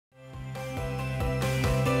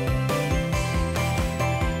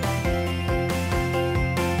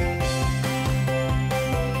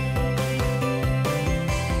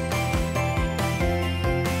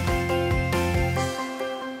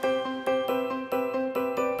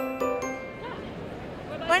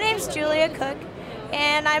name's Julia Cook,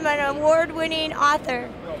 and I'm an award-winning author.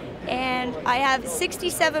 And I have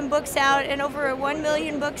 67 books out and over 1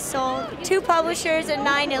 million books sold, 2 publishers and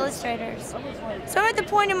 9 illustrators. So I'm at the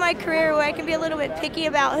point in my career where I can be a little bit picky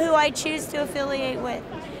about who I choose to affiliate with.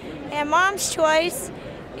 And Mom's Choice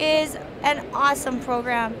is an awesome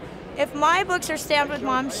program. If my books are stamped with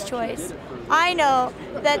Mom's Choice, I know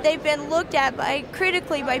that they've been looked at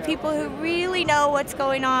critically by people who really know what's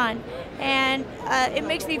going on. And it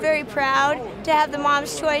makes me very proud to have the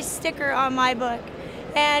Mom's Choice sticker on my book.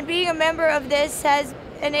 And being a member of this has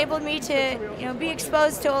enabled me to, be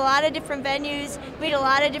exposed to a lot of different venues, meet a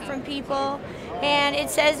lot of different people, and it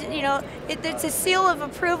says, it's a seal of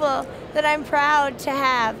approval that I'm proud to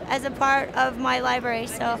have as a part of my library.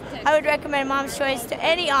 So I would recommend Mom's Choice to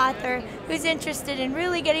any author who's interested in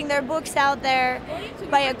really getting their books out there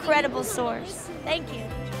by a credible source. Thank you.